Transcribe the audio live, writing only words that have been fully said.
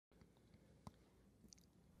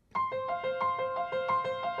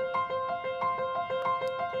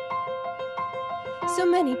So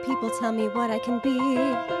many people tell me what I can be,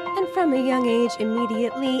 and from a young age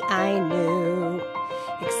immediately I knew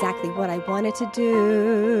exactly what I wanted to do.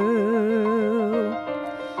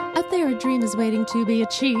 Out there a dream is waiting to be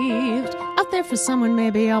achieved. Out there for someone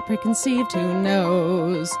maybe all preconceived. Who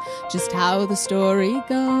knows just how the story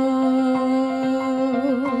goes?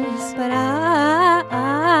 But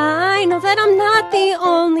I know that I'm not the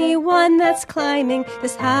only one that's climbing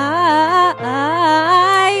this high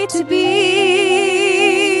to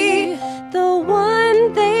be the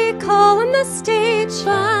one they call on the stage,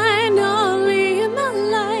 Finally in the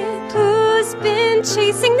light, who's been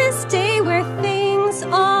chasing this day where things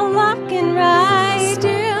all lock and right.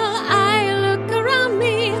 still I look around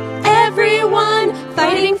me, Everyone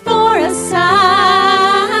fighting for a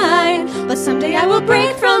sign, but someday I will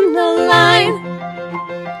break from the line.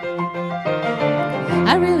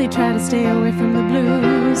 I really try to stay away from the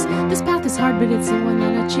blues. This path is hard, but it's the one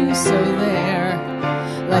that I choose. So there,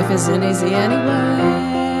 life isn't easy anyway.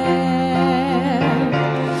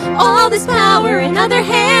 All this power in other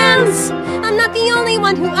hands, I'm not the only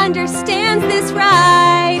one who understands this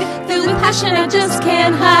ride. Filled with passion I just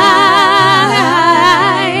can't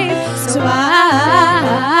hide. So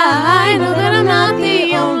I know that I'm not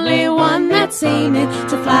the only one that's aiming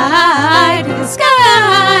to fly to the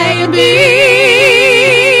sky and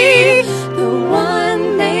be the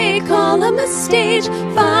one they call on the stage,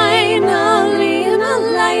 finally in the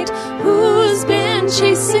light, who's been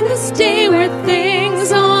chasing this day where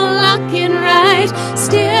things all lock and right.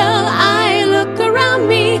 Still I look around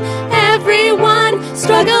me, everyone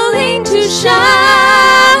struggling to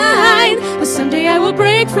shine, but someday I will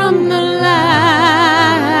break from the line.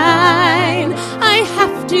 I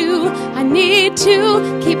have to, I need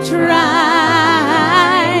to keep trying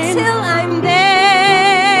Till I'm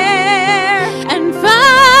there and find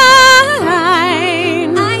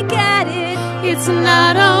I get it. it's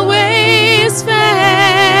not always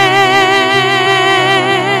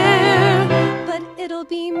fair. But it'll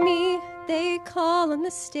be me they call on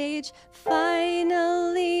the stage,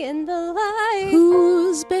 finally in the light.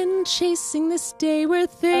 Who's been chasing this day where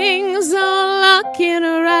things are looking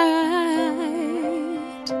right?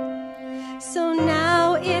 So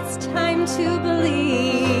now it's time to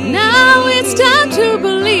believe. Now it's time to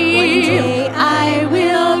believe. One day